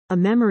A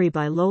memory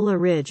by Lola.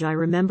 I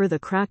remember the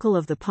crackle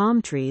of the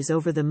palm trees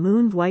over the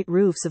mooned white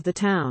roofs of the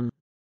town.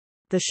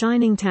 The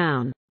shining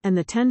town, and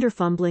the tender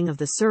fumbling of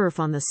the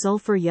surf on the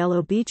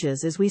sulphur-yellow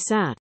beaches as we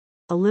sat,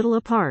 a little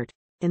apart,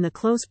 in the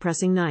close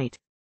pressing night.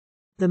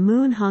 The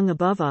moon hung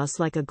above us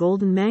like a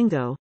golden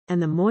mango,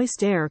 and the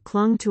moist air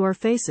clung to our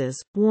faces,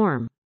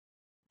 warm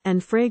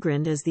and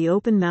fragrant as the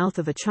open mouth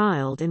of a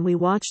child, and we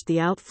watched the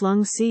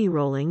out-flung sea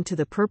rolling to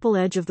the purple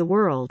edge of the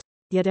world,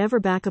 yet ever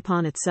back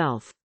upon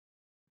itself.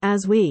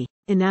 As we,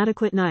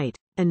 inadequate night,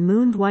 and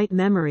mooned white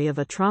memory of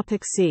a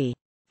tropic sea,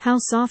 how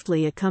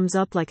softly it comes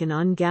up like an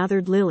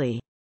ungathered lily,